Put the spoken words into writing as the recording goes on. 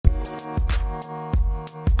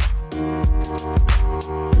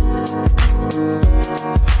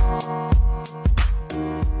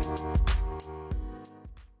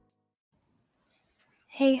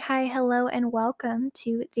Hi, hello, and welcome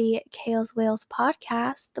to the Kales Whales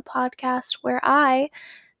podcast, the podcast where I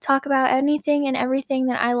talk about anything and everything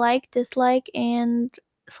that I like, dislike, and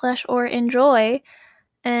slash or enjoy,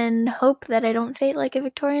 and hope that I don't fade like a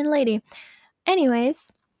Victorian lady.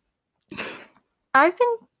 Anyways, I've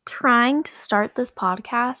been trying to start this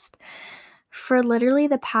podcast for literally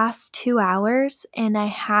the past 2 hours, and I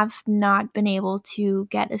have not been able to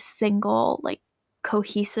get a single,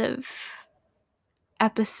 cohesive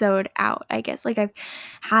episode out, I guess. I've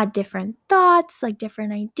had different thoughts,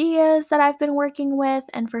 different ideas that I've been working with,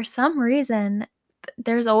 and for some reason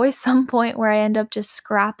there's always some point where I end up just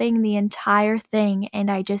scrapping the entire thing, and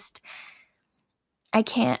I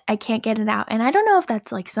can't get it out. And I don't know if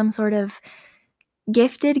that's some sort of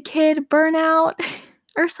gifted kid burnout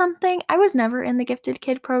or something. I was never in the gifted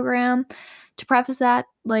kid program. To preface that,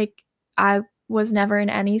 I was never in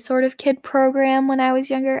any sort of kid program when I was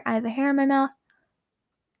younger. I have a hair in my mouth.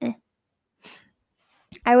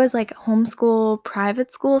 I was homeschool,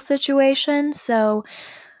 private school situation, so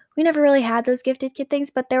we never really had those gifted kid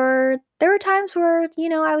things, but there were times where,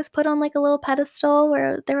 I was put on a little pedestal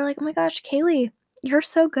where they were like, "Oh my gosh, Kaylee, you're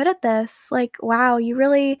so good at this. Wow, you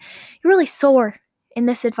really soar in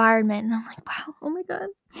this environment." And I'm like, "Wow, oh my god.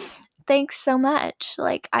 Thanks so much."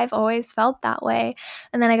 I've always felt that way.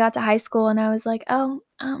 And then I got to high school and I was like, "Oh,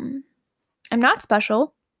 I'm not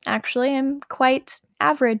special. Actually, I'm quite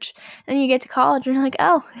average." And then you get to college and you're like,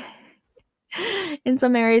 "Oh, in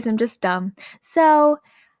some areas I'm just dumb." So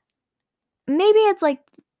maybe it's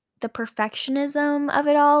the perfectionism of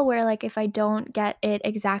it all, where if I don't get it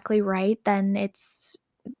exactly right, then it's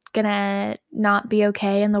gonna not be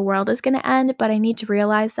okay and the world is gonna end. But I need to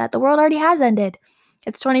realize that the world already has ended.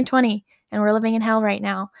 It's 2020 and we're living in hell right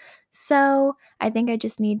now. So I think I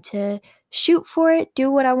just need to shoot for it, do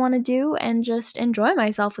what I want to do, and just enjoy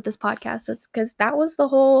myself with this podcast. That's because that was the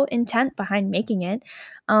whole intent behind making it.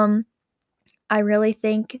 I really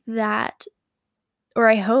think that, or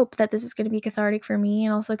I hope that this is going to be cathartic for me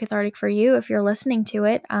and also cathartic for you if you're listening to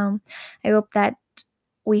it. I hope that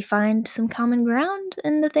we find some common ground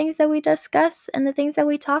in the things that we discuss and the things that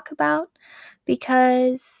we talk about,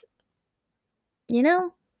 because,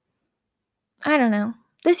 I don't know.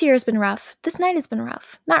 This year has been rough. This night has been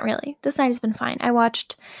rough. Not really. This night has been fine. I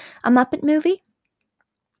watched a Muppet movie,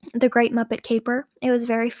 The Great Muppet Caper. It was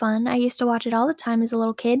very fun. I used to watch it all the time as a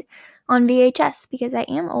little kid on VHS because I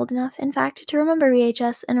am old enough, in fact, to remember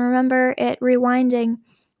VHS and remember it rewinding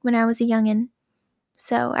when I was a youngin'.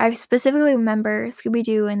 So I specifically remember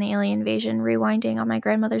Scooby-Doo and the Alien Invasion rewinding on my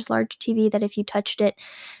grandmother's large TV that if you touched it,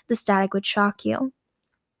 the static would shock you.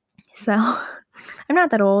 So I'm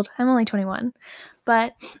not that old. I'm only 21.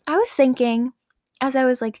 But I was thinking, as I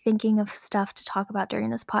was thinking of stuff to talk about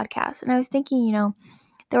during this podcast, and I was thinking,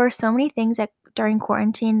 there were so many things during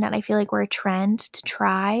quarantine that I feel were a trend to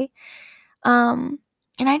try. And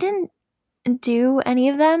I didn't do any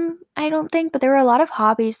of them, I don't think, but there were a lot of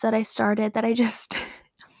hobbies that I started that I just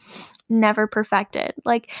never perfected.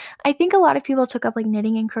 I think a lot of people took up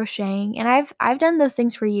knitting and crocheting, and I've done those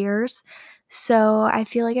things for years. So I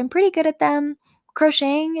feel I'm pretty good at them.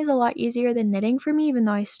 Crocheting is a lot easier than knitting for me, even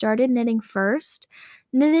though I started knitting first.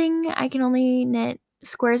 Knitting, I can only knit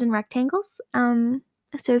squares and rectangles.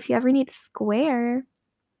 So if you ever need a square,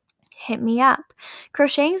 hit me up.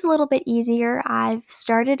 Crocheting is a little bit easier. I've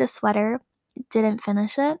started a sweater, didn't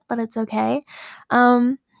finish it, but it's okay.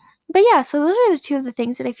 But yeah, so those are the two of the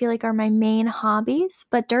things that I feel are my main hobbies.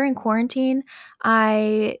 But during quarantine,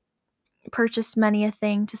 I purchased many a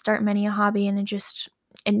thing to start many a hobby, and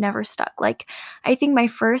it never stuck. I think my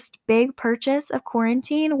first big purchase of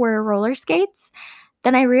quarantine were roller skates.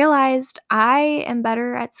 Then I realized I am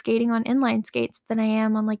better at skating on inline skates than I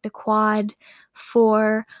am on the quad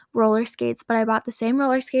for roller skates, but I bought the same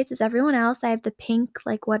roller skates as everyone else. I have the pink,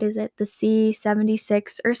 what is it, the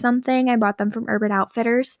C76 or something. I bought them from Urban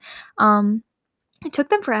Outfitters. It took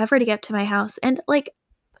them forever to get to my house, and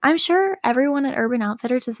I'm sure everyone at Urban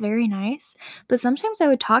Outfitters is very nice, but sometimes I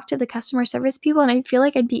would talk to the customer service people and I'd feel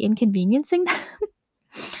I'd be inconveniencing them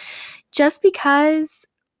just because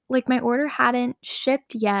my order hadn't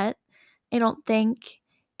shipped yet, I don't think,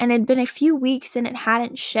 and it'd been a few weeks and it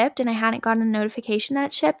hadn't shipped and I hadn't gotten a notification that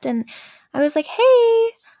it shipped, and I was like, "Hey,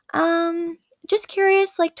 just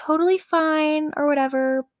curious, totally fine or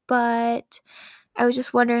whatever, but I was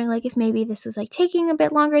just wondering if maybe this was taking a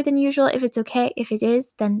bit longer than usual. If it's okay, if it is,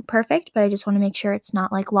 then perfect, but I just want to make sure it's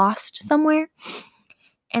not lost somewhere."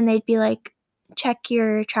 And they'd be like, "Check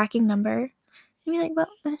your tracking number." I'd be like, "Well,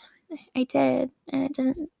 I did, and it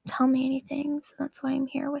didn't tell me anything, so that's why I'm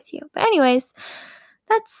here with you." But anyways,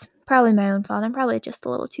 That's probably my own fault. I'm probably just a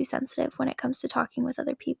little too sensitive when it comes to talking with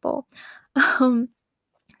other people.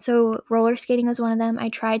 So roller skating was one of them. I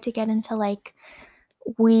tried to get into like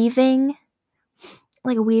weaving a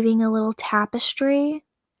little tapestry.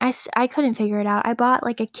 I couldn't figure it out. I bought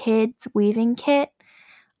like a kid's weaving kit.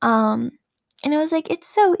 And I was like, it's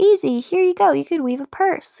so easy. Here you go. You could weave a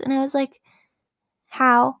purse. And I was like,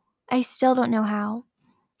 how? I still don't know how.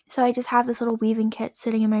 So I just have this little weaving kit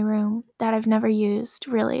sitting in my room that I've never used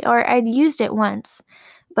really, or I'd used it once,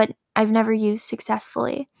 but I've never used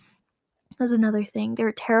successfully. That was another thing. There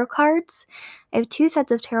are tarot cards. I have 2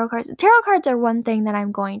 sets of tarot cards. Tarot cards are one thing that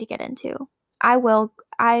I'm going to get into. By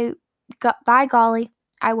golly,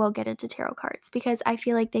 I will get into tarot cards because I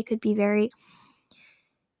feel like they could be very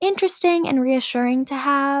interesting and reassuring to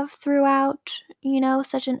have throughout,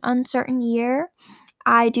 such an uncertain year.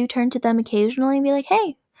 I do turn to them occasionally and be like,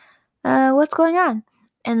 hey, what's going on?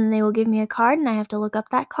 And then they will give me a card and I have to look up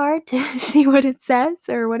that card to see what it says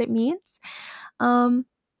or what it means. But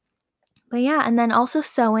yeah, and then also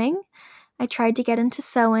sewing. I tried to get into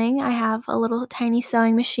sewing. I have a little tiny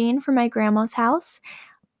sewing machine from my grandma's house,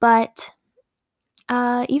 but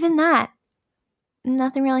even that,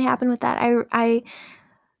 nothing really happened with that. I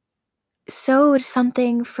sewed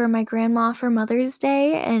something for my grandma for Mother's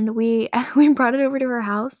Day, and we brought it over to her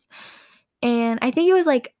house, and I think it was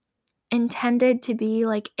like intended to be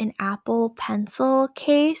like an Apple Pencil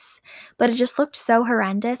case, but it just looked so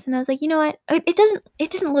horrendous, and I was like, you know what? It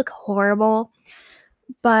didn't look horrible,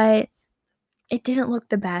 but it didn't look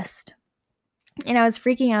the best. And I was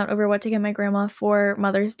freaking out over what to get my grandma for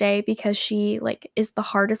Mother's Day because she is the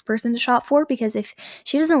hardest person to shop for, because if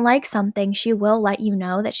she doesn't like something, she will let you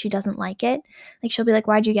know that she doesn't like it. Like she'll be like,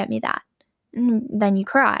 "Why'd you get me that?" And then you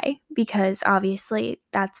cry because obviously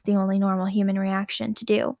that's the only normal human reaction to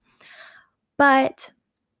do. But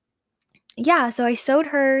yeah, so I sewed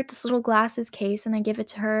her this little glasses case and I give it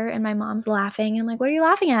to her and my mom's laughing and I'm like, "What are you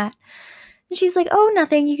laughing at?" And she's like, "Oh,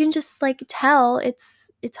 nothing. You can just tell it's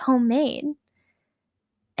homemade."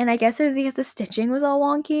 And I guess it was because the stitching was all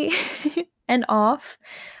wonky and off.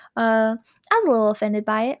 I was a little offended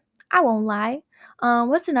by it. I won't lie.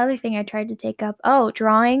 What's another thing I tried to take up? Oh,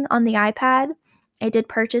 drawing on the iPad. I did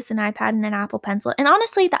purchase an iPad and an Apple Pencil. And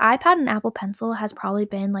honestly, the iPad and Apple Pencil has probably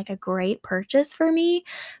been a great purchase for me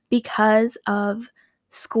because of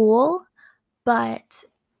school. But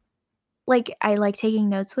I like taking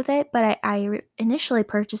notes with it, but I initially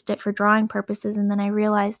purchased it for drawing purposes, and then I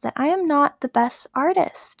realized that I am not the best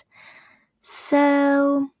artist.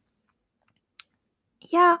 So,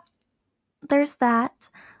 yeah, there's that.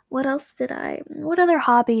 What other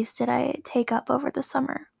hobbies did I take up over the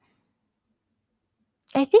summer?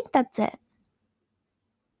 I think that's it.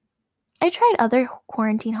 I tried other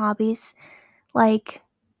quarantine hobbies, like,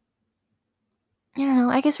 I don't know,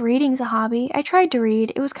 I guess reading's a hobby. I tried to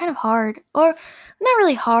read. It was kind of hard. Or, not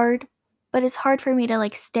really hard, but it's hard for me to,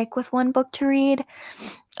 stick with one book to read.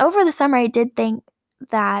 Over the summer, I did think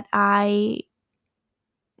that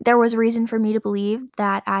there was reason for me to believe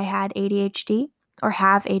that I had ADHD or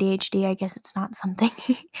have ADHD. I guess it's not something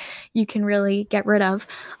you can really get rid of.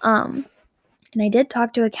 And I did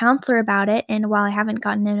talk to a counselor about it. And while I haven't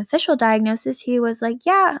gotten an official diagnosis, he was like,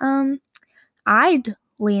 yeah, I'd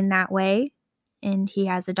lean that way. And he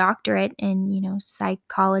has a doctorate in,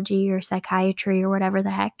 psychology or psychiatry or whatever the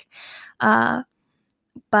heck.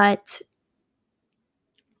 But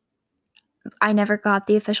I never got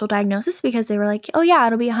the official diagnosis because they were like, oh yeah,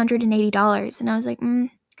 it'll be $180. And I was like,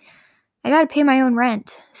 I gotta pay my own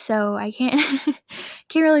rent. So I can't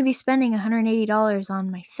really be spending $180 on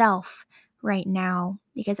myself right now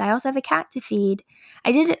because I also have a cat to feed.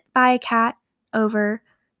 I did buy a cat over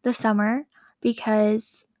the summer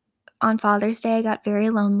because on Father's Day I got very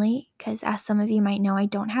lonely because, as some of you might know, I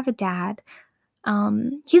don't have a dad.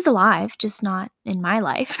 He's alive, just not in my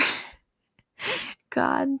life.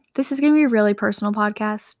 God, this is going to be a really personal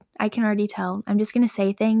podcast. I can already tell. I'm just going to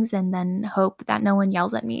say things and then hope that no one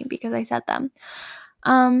yells at me because I said them.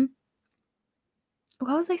 What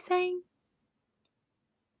was I saying?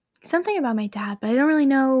 Something about my dad, but I don't really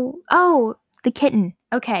know. Oh, the kitten.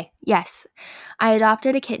 Okay, yes. I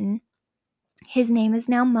adopted a kitten. His name is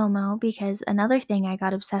now Momo because another thing I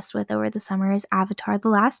got obsessed with over the summer is Avatar: The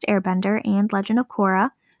Last Airbender and Legend of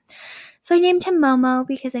Korra. So I named him Momo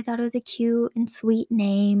because I thought it was a cute and sweet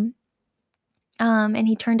name. And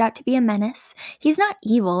he turned out to be a menace. He's not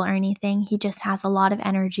evil or anything. He just has a lot of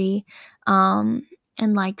energy and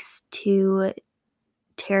likes to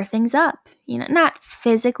tear things up. Not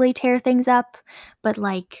physically tear things up, but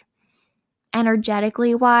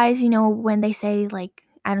energetically wise. When they say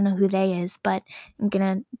I don't know who they is, but I'm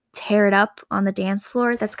gonna tear it up on the dance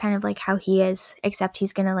floor. That's kind of like how he is, except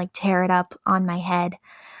he's gonna like tear it up on my head.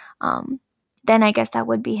 Then I guess that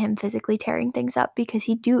would be him physically tearing things up, because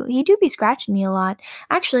he do be scratching me a lot.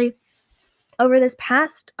 Actually, over this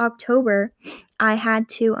past October, I had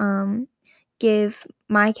to give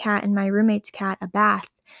my cat and my roommate's cat a bath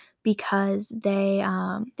because they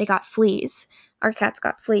got fleas. Our cats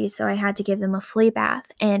got fleas, so I had to give them a flea bath.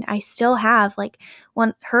 And I still have, like,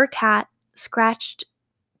 when her cat scratched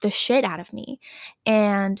the shit out of me,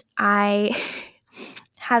 and I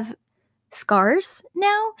have scars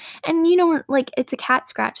now. And like, it's a cat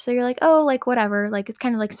scratch, so you're like, oh, like, whatever, like, it's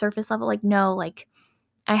kind of like surface level. Like, no, like,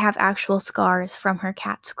 I have actual scars from her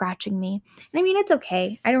cat scratching me. And I mean, it's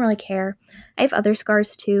okay, I don't really care. I have other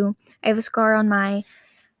scars too. I have a scar on my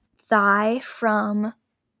thigh from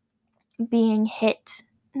being I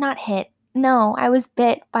was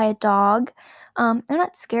bit by a dog. I'm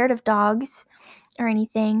not scared of dogs or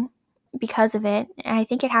anything because of it. And I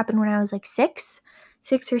think it happened when I was like 6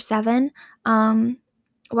 or 7.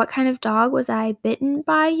 What kind of dog was I bitten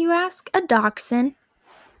by, you ask? A dachshund.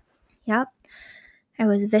 Yep. I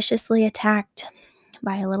was viciously attacked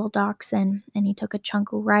by a little dachshund, and he took a chunk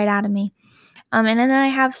right out of me. And then I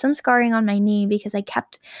have some scarring on my knee because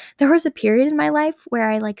there was a period in my life where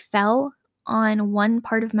I like fell on one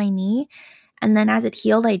part of my knee, and then as it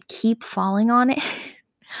healed, I'd keep falling on it.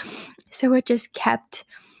 So it just kept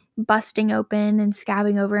busting open and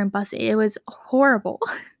scabbing over and busting. It was horrible.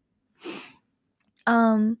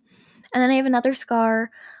 And then I have another scar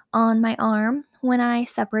on my arm when I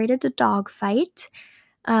separated a dog fight.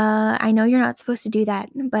 I know you're not supposed to do that,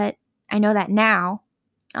 but I know that now.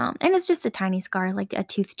 And it's just a tiny scar, like a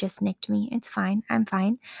tooth just nicked me. It's fine. I'm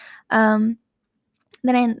fine. Then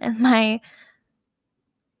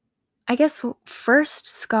I guess first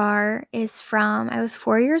scar is from, I was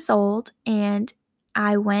 4 years old, and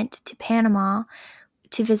I went to Panama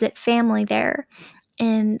to visit family there.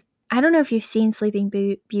 And I don't know if you've seen Sleeping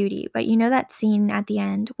Beauty, but you know that scene at the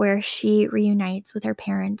end where she reunites with her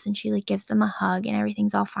parents and she like gives them a hug and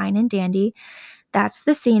everything's all fine and dandy. That's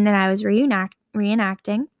the scene that I was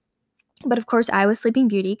reenacting. But of course, I was Sleeping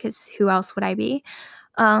Beauty, because who else would I be?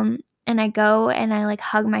 And I go and I like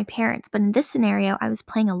hug my parents. But in this scenario, I was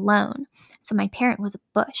playing alone. So my parent was a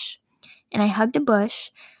bush. And I hugged a bush,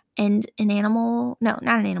 and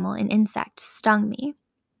an insect stung me.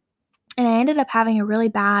 And I ended up having a really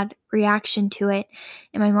bad reaction to it.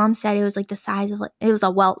 And my mom said it was like the size of, it was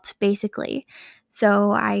a welt, basically.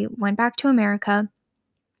 So I went back to America.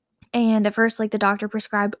 And at first, like, the doctor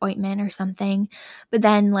prescribed ointment or something, but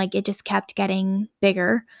then, like, it just kept getting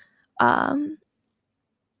bigger.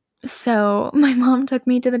 So my mom took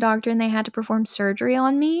me to the doctor, and they had to perform surgery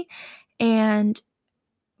on me.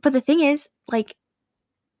 But the thing is, like,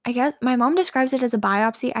 I guess my mom describes it as a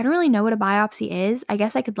biopsy. I don't really know what a biopsy is. I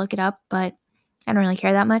guess I could look it up, but I don't really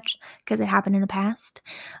care that much because it happened in the past.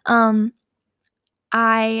 I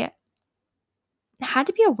had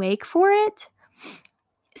to be awake for it.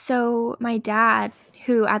 So my dad,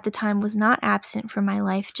 who at the time was not absent from my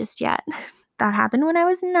life just yet, that happened when I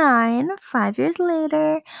was 9, 5 years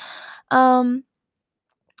later,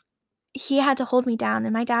 he had to hold me down.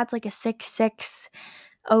 And my dad's like a 6'6",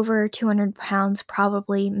 over 200 pounds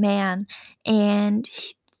probably man. And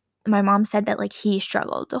my mom said that like he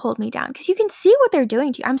struggled to hold me down because you can see what they're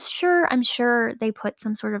doing to you. I'm sure they put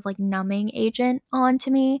some sort of like numbing agent onto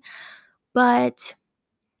me, but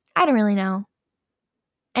I don't really know.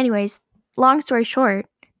 Anyways, long story short,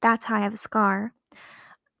 that's how I have a scar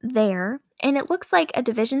there. And it looks like a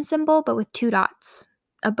division symbol, but with 2 dots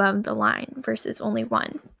above the line versus only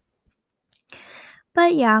 1.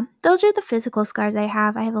 But yeah, those are the physical scars I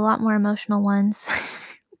have. I have a lot more emotional ones.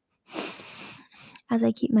 As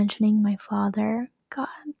I keep mentioning my father. God.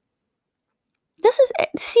 This is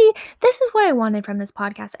what I wanted from this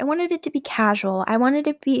podcast. I wanted it to be casual. I wanted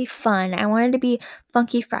it to be fun. I wanted it to be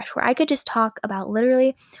funky fresh, where I could just talk about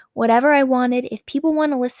literally whatever I wanted. If people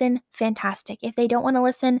want to listen, fantastic. If they don't want to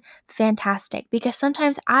listen, fantastic. Because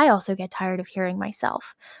sometimes I also get tired of hearing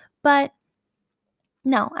myself. But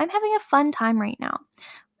no, I'm having a fun time right now.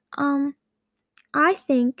 I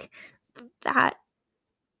think that,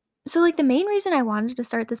 so like the main reason I wanted to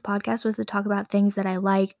start this podcast was to talk about things that I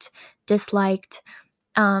liked, disliked,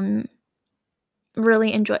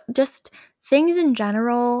 really enjoy, just things in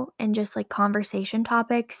general, and just like conversation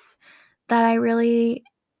topics that I really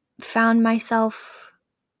found myself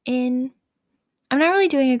in. I'm not really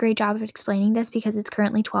doing a great job of explaining this because it's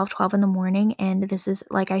currently 12:12 in the morning, and this is,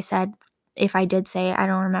 like I said, if I did say it, I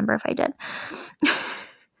don't remember if I did.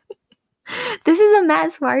 This is a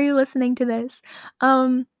mess. Why are you listening to this?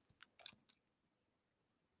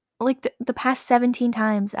 Like the past 17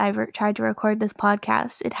 times I've tried to record this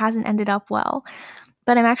podcast, it hasn't ended up well.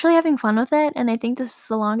 But I'm actually having fun with it, and I think this is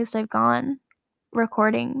the longest I've gone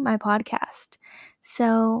recording my podcast.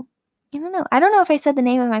 So, I don't know. I don't know if I said the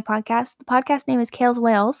name of my podcast. The podcast name is Kale's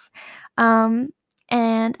Whales. And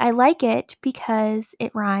I like it because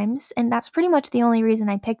it rhymes, and that's pretty much the only reason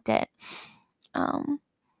I picked it.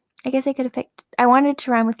 I guess I could have picked, I wanted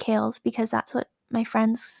to rhyme with Kales because that's what my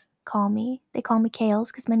friends call me. They call me Kales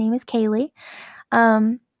because my name is Kaylee.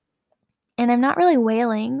 And I'm not really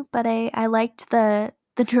whaling, but I liked the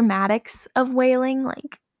dramatics of whaling,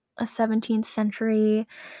 like a 17th century,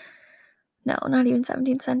 no, not even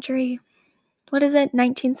 17th century. What is it?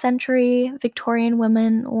 19th century Victorian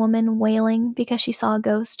woman wailing because she saw a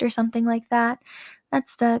ghost or something like that.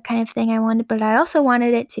 That's the kind of thing I wanted, but I also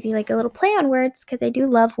wanted it to be like a little play on words because I do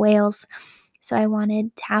love whales. So I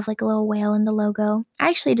wanted to have like a little whale in the logo. I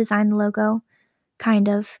actually designed the logo, kind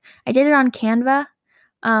of. I did it on Canva.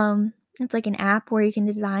 It's like an app where you can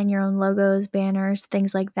design your own logos, banners,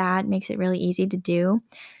 things like that. It makes it really easy to do.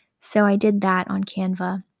 So I did that on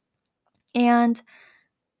Canva. And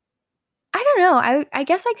I don't know. I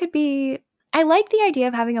guess I like the idea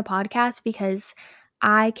of having a podcast because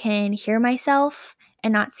I can hear myself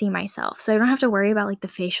and not see myself. So I don't have to worry about like the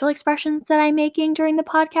facial expressions that I'm making during the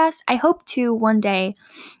podcast. I hope to one day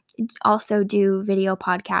also do video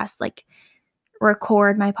podcasts, like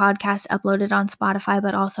record my podcast, upload it on Spotify,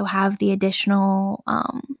 but also have the additional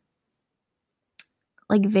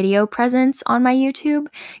like video presence on my YouTube,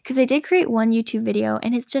 because I did create one YouTube video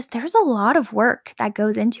and it's just there's a lot of work that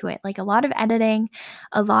goes into it, like a lot of editing,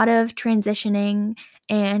 a lot of transitioning,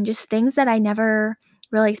 and just things that I never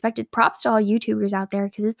really expected. Props to all YouTubers out there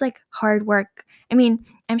because it's like hard work. I mean,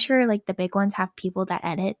 I'm sure like the big ones have people that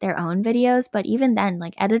edit their own videos, but even then,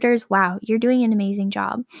 like editors, wow, you're doing an amazing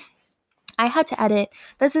job. I had to edit.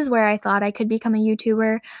 This is where I thought I could become a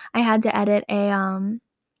YouTuber. I had to edit and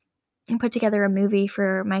put together a movie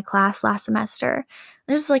for my class last semester.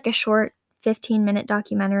 This is like a short 15-minute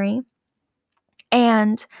documentary.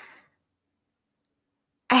 And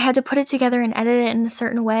I had to put it together and edit it in a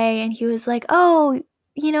certain way. And he was like, "Oh,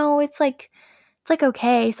 it's like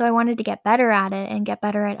okay." So I wanted to get better at it and get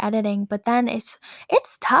better at editing. But then it's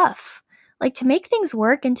tough. Like to make things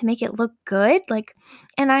work and to make it look good. Like,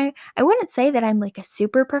 and I wouldn't say that I'm like a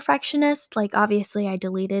super perfectionist. Like obviously I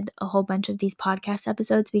deleted a whole bunch of these podcast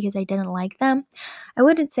episodes because I didn't like them. I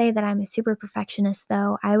wouldn't say that I'm a super perfectionist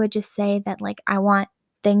though. I would just say that like I want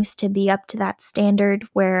things to be up to that standard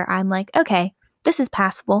where I'm like, okay, this is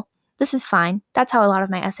passable. This is fine. That's how a lot of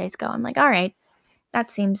my essays go. I'm like, all right, that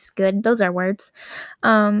seems good. Those are words.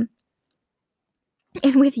 And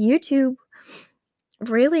with YouTube,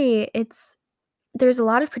 really, there's a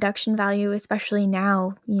lot of production value, especially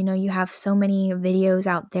now. You know, you have so many videos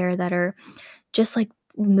out there that are just like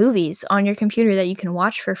movies on your computer that you can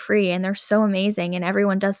watch for free, and they're so amazing, and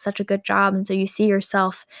everyone does such a good job. And so you see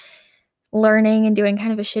yourself learning and doing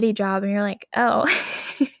kind of a shitty job, and you're like, oh,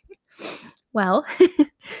 well,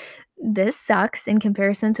 this sucks in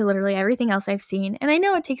comparison to literally everything else I've seen. And I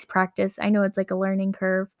know it takes practice. I know it's like a learning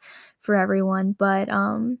curve for everyone, but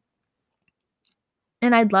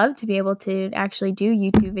and I'd love to be able to actually do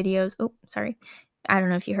YouTube videos. Oh, sorry. I don't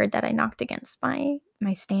know if you heard that I knocked against my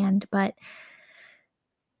stand, but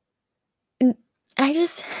I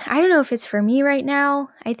don't know if it's for me right now.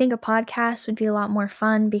 I think a podcast would be a lot more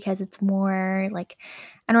fun because it's more like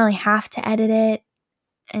I don't really have to edit it,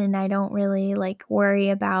 and I don't really like worry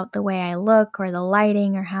about the way I look or the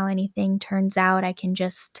lighting or how anything turns out. I can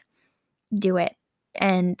just do it.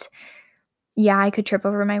 And yeah, I could trip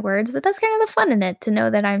over my words, but that's kind of the fun in it to know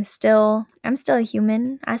that I'm still a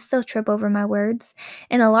human. I still trip over my words.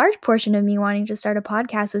 And a large portion of me wanting to start a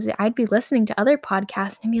podcast was I'd be listening to other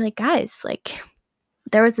podcasts and be like, guys, like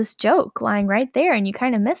there was this joke lying right there and you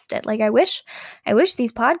kind of missed it. Like I wish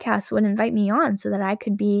these podcasts would invite me on so that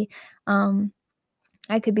um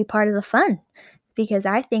I could be part of the fun, because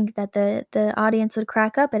I think that the audience would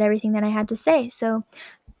crack up at everything that I had to say. So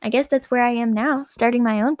I guess that's where I am now, starting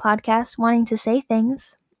my own podcast, wanting to say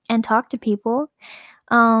things and talk to people.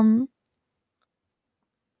 Um,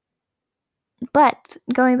 but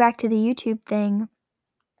going back to the YouTube thing,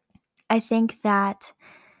 I think that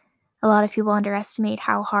a lot of people underestimate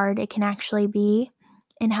how hard it can actually be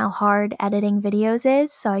and how hard editing videos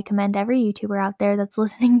is. So I commend every YouTuber out there that's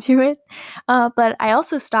listening to it. But I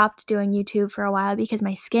also stopped doing YouTube for a while because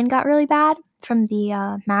my skin got really bad from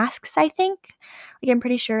the masks, I think. Like, I'm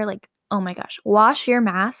pretty sure, like, oh my gosh, wash your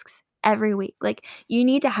masks every week. Like, you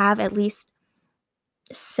need to have at least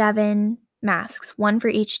 7 masks, one for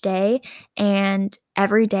each day, and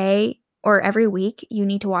every day or every week you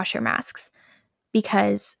need to wash your masks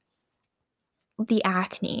because the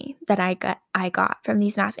acne that I got from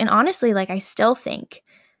these masks. And honestly, like I still think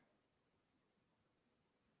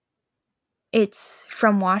it's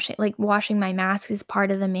from washing my mask is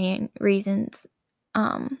part of the main reasons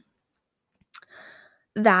um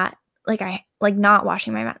that I like not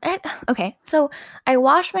washing my mask. Okay, so I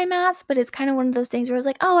wash my mask, but it's kind of one of those things where it's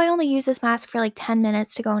like, oh, I only use this mask for like 10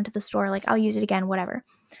 minutes to go into the store. Like, I'll use it again, whatever.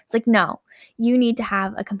 It's like, no, you need to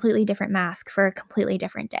have a completely different mask for a completely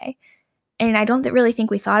different day. And I don't really think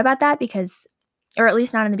we thought about that because, or at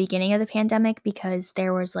least not in the beginning of the pandemic, because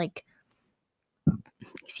there was like,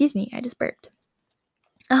 excuse me, I just burped.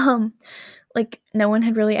 Like no one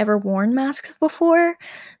had really ever worn masks before.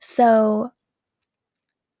 So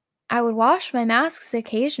I would wash my masks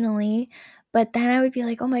occasionally, but then I would be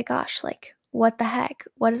like, "Oh my gosh, like, what the heck?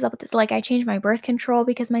 What is up with this?" Like, I changed my birth control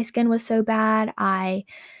because my skin was so bad. I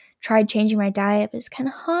tried changing my diet, but it's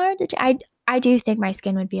kinda hard to I do think my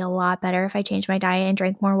skin would be a lot better if I changed my diet and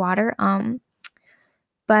drank more water,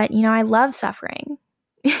 but, I love suffering.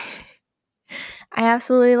 I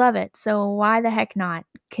absolutely love it, so why the heck not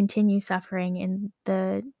continue suffering in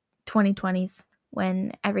the 2020s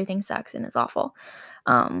when everything sucks and is awful?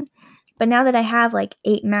 Um, but now that I have, like,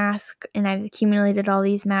 8 masks and I've accumulated all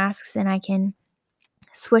these masks and I can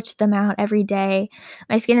switch them out every day,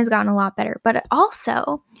 my skin has gotten a lot better. But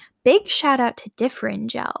also, big shout out to Differin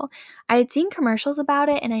Gel. I had seen commercials about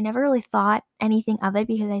it and I never really thought anything of it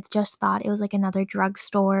because I just thought it was, like, another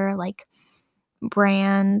drugstore, like,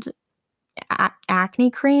 brand acne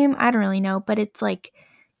cream. I don't really know, but it's like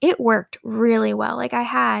it worked really well. Like I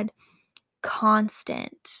had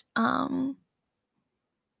constant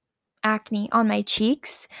acne on my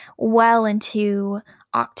cheeks well into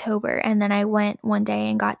October, and then I went one day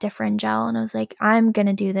and got Differin Gel and I was like, I'm going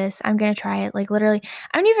to do this. I'm going to try it. Like literally,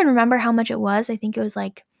 I don't even remember how much it was. I think it was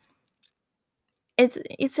like it's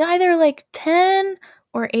either like 10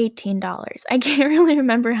 or $18. I can't really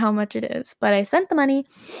remember how much it is, but I spent the money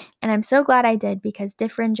and I'm so glad I did because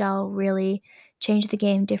Differin Gel really changed the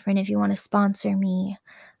game. Different if you want to sponsor me.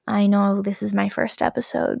 I know this is my first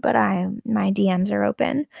episode, but my DMs are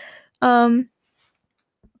open.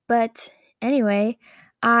 But anyway,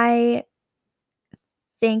 I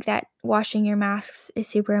think that washing your masks is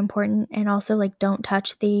super important and also like don't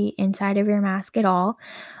touch the inside of your mask at all.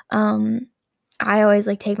 Um I always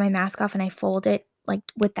like take my mask off and I fold it like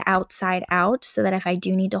with the outside out so that if I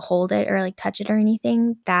do need to hold it or like touch it or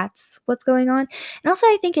anything, that's what's going on. And also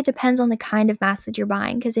I think it depends on the kind of mask that you're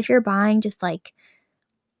buying because if you're buying just like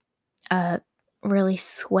a really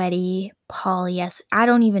sweaty polyester, I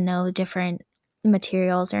don't even know the different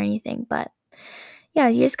materials or anything, but yeah,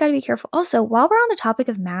 you just got to be careful. Also, while we're on the topic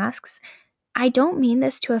of masks, I don't mean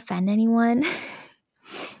this to offend anyone,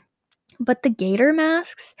 but the gator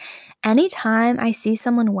masks, anytime I see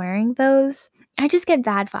someone wearing those, I just get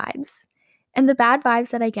bad vibes. And the bad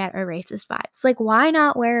vibes that I get are racist vibes. Like, why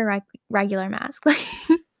not wear a regular mask? Like,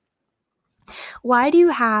 why do you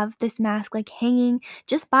have this mask like hanging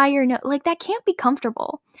just by your nose? Like, that can't be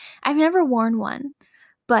comfortable. I've never worn one,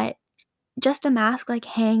 but just a mask like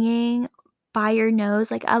hanging by your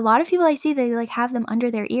nose, like a lot of people I see, they like have them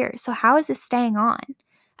under their ears. So, how is this staying on?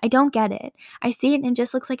 I don't get it. I see it and it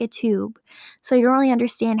just looks like a tube. So, you don't really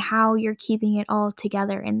understand how you're keeping it all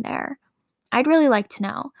together in there. I'd really like to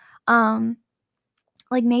know. Um,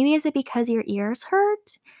 like maybe is it because your ears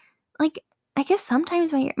hurt? Like, I guess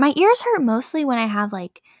sometimes my ears hurt mostly when I have,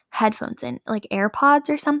 like, headphones in, like AirPods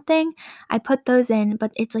or something. I put those in,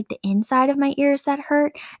 but it's, like, the inside of my ears that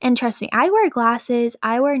hurt, and trust me, I wear glasses,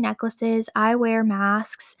 I wear necklaces, I wear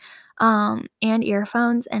masks, and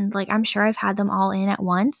earphones, and, like, I'm sure I've had them all in at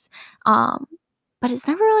once, um, but it's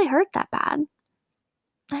never really hurt that bad.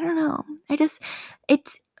 I don't know. It's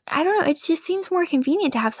I don't know, it just seems more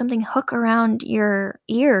convenient to have something hook around your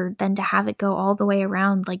ear than to have it go all the way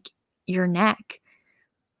around, like, your neck.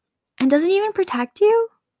 And does it even protect you?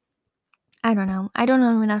 I don't know. I don't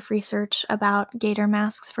know enough research about gator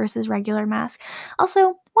masks versus regular masks.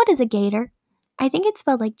 Also, what is a gator? I think it's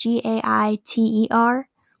spelled like Gaiter. I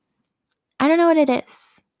don't know what it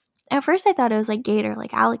is. At first I thought it was like gator,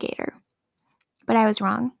 like alligator, but I was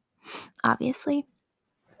wrong, obviously.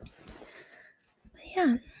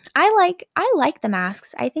 Yeah. I like the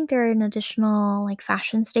masks. I think they're an additional like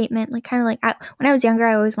fashion statement. Like kind of like when I was younger,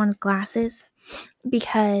 I always wanted glasses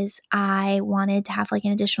because I wanted to have like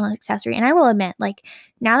an additional accessory. And I will admit, like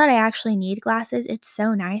now that I actually need glasses, it's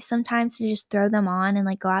so nice sometimes to just throw them on and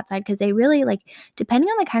like go outside because they really like depending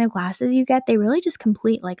on the kind of glasses you get, they really just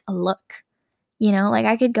complete like a look. Like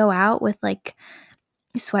I could go out with like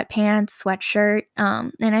sweatpants, sweatshirt,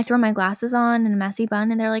 and I throw my glasses on and a messy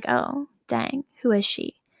bun, and they're like, oh, dang, who is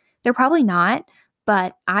she? They're probably not,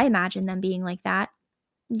 but I imagine them being like that,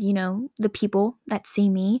 the people that see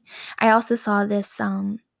me. I also saw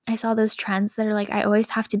I saw those trends that are like, I always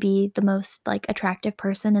have to be the most like attractive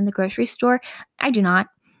person in the grocery store. I do not.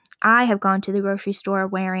 I have gone to the grocery store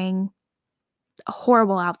wearing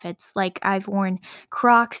horrible outfits. Like I've worn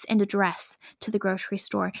Crocs and a dress to the grocery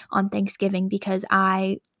store on Thanksgiving because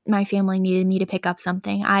my family needed me to pick up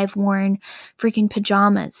something. I've worn freaking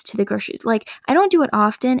pajamas to the grocery. Like I don't do it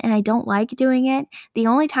often and I don't like doing it. The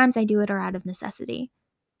only times I do it are out of necessity.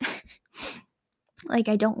 Like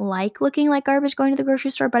I don't like looking like garbage going to the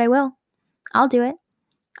grocery store, but I will. I'll do it.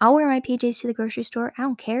 I'll wear my PJs to the grocery store. I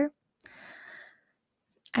don't care.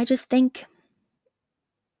 I just think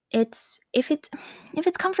if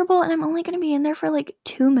it's comfortable and I'm only going to be in there for like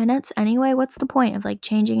 2 minutes anyway, what's the point of like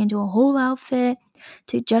changing into a whole outfit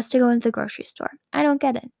to go into the grocery store? I don't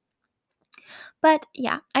get it. But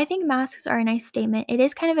yeah, I think masks are a nice statement. It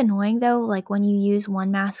is kind of annoying though, like when you use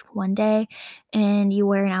one mask one day and you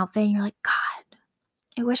wear an outfit and you're like, God,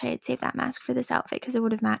 I wish I had saved that mask for this outfit because it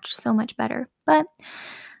would have matched so much better. But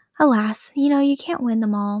alas, you can't win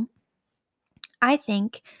them all. I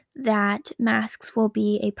think that masks will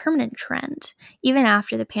be a permanent trend even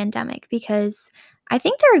after the pandemic because I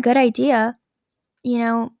think they're a good idea.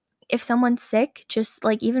 If someone's sick, just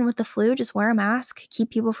like even with the flu, just wear a mask, keep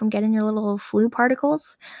people from getting your little flu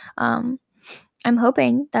particles. I'm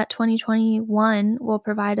hoping that 2021 will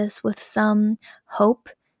provide us with some hope.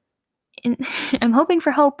 I'm hoping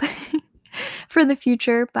for hope for the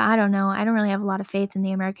future, but I don't know. I don't really have a lot of faith in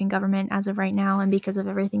the American government as of right now, and because of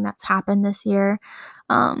everything that's happened this year.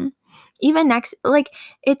 Even next, like,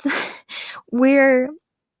 it's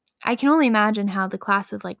I can only imagine how the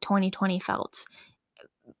class of like 2020 felt,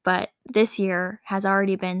 but this year has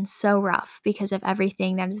already been so rough because of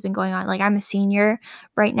everything that has been going on. Like, I'm a senior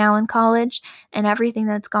right now in college, and everything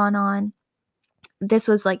that's gone on. This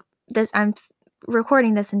was like this. I'm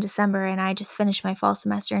recording this in December, and I just finished my fall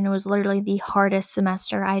semester, and it was literally the hardest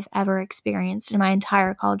semester I've ever experienced in my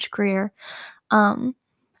entire college career.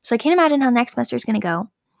 So I can't imagine how next semester is going to go.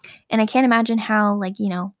 And I can't imagine how, like,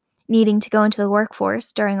 needing to go into the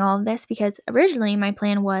workforce during all of this, because originally my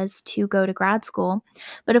plan was to go to grad school.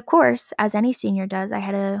 But of course, as any senior does, I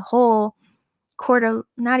had a whole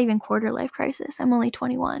not even quarter life crisis. I'm only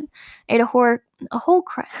 21. I had a horror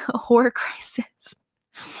crisis.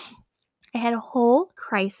 I had a whole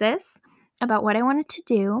crisis about what I wanted to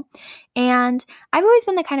do. And I've always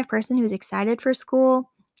been the kind of person who's excited for school.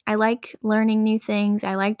 I like learning new things.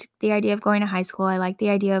 I liked the idea of going to high school. I like the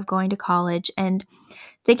idea of going to college. And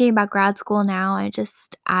thinking about grad school now,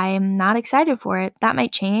 I'm not excited for it. That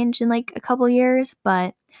might change in like a couple years,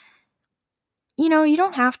 but you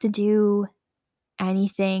don't have to do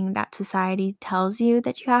anything that society tells you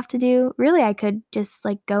that you have to do. Really, I could just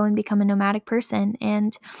like go and become a nomadic person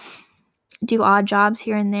and do odd jobs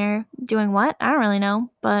here and there. Doing what? I don't really know,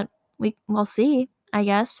 but we'll see, I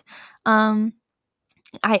guess.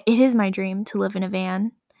 It is my dream to live in a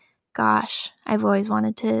van. Gosh, I've always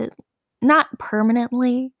wanted to, not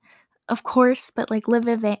permanently, of course, but like live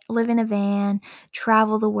in a van,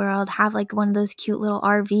 travel the world, have like one of those cute little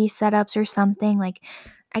RV setups or something. Like,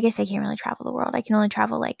 I guess I can't really travel the world. I can only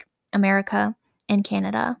travel like America and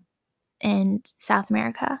Canada and South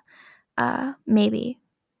America, maybe.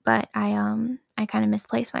 But I kind of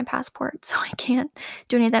misplaced my passport, so I can't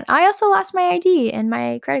do any of that. I also lost my ID and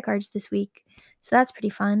my credit cards this week, so that's pretty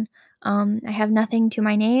fun. I have nothing to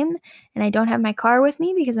my name, and I don't have my car with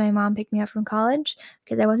me because my mom picked me up from college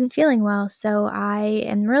because I wasn't feeling well. So I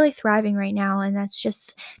am really thriving right now, and I feel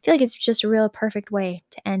like it's just a real perfect way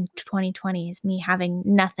to end 2020 is me having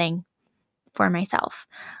nothing for myself.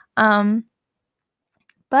 But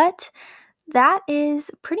that is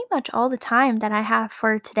pretty much all the time that I have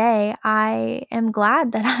for today. I am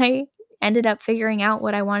glad that I ended up figuring out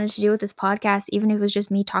what I wanted to do with this podcast, even if it was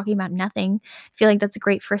just me talking about nothing. I feel like that's a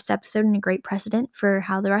great first episode and a great precedent for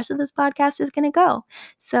how the rest of this podcast is going to go.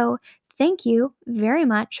 So, thank you very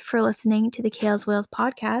much for listening to the Kale's Whales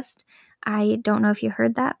podcast. I don't know if you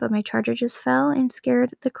heard that, but my charger just fell and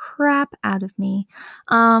scared the crap out of me.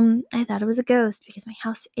 I thought it was a ghost because my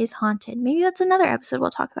house is haunted. Maybe that's another episode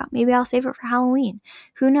we'll talk about. Maybe I'll save it for Halloween.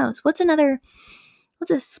 Who knows? What's another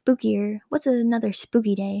spooky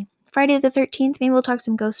day? Friday the 13th? Maybe we'll talk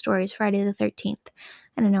some ghost stories Friday the 13th.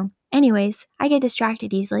 I don't know. Anyways, I get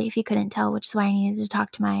distracted easily, if you couldn't tell, which is why I needed to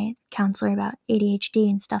talk to my counselor about ADHD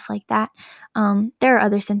and stuff like that. There are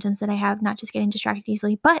other symptoms that I have, not just getting distracted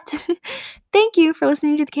easily. But thank you for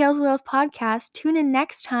listening to the Kales Whales podcast. Tune in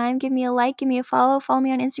next time. Give me a like, give me a follow. Follow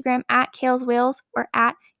me on Instagram at Kales Whales or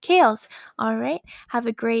at Kales. All right. Have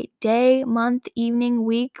a great day, month, evening,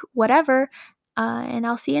 week, whatever. And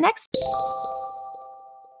I'll see you next time.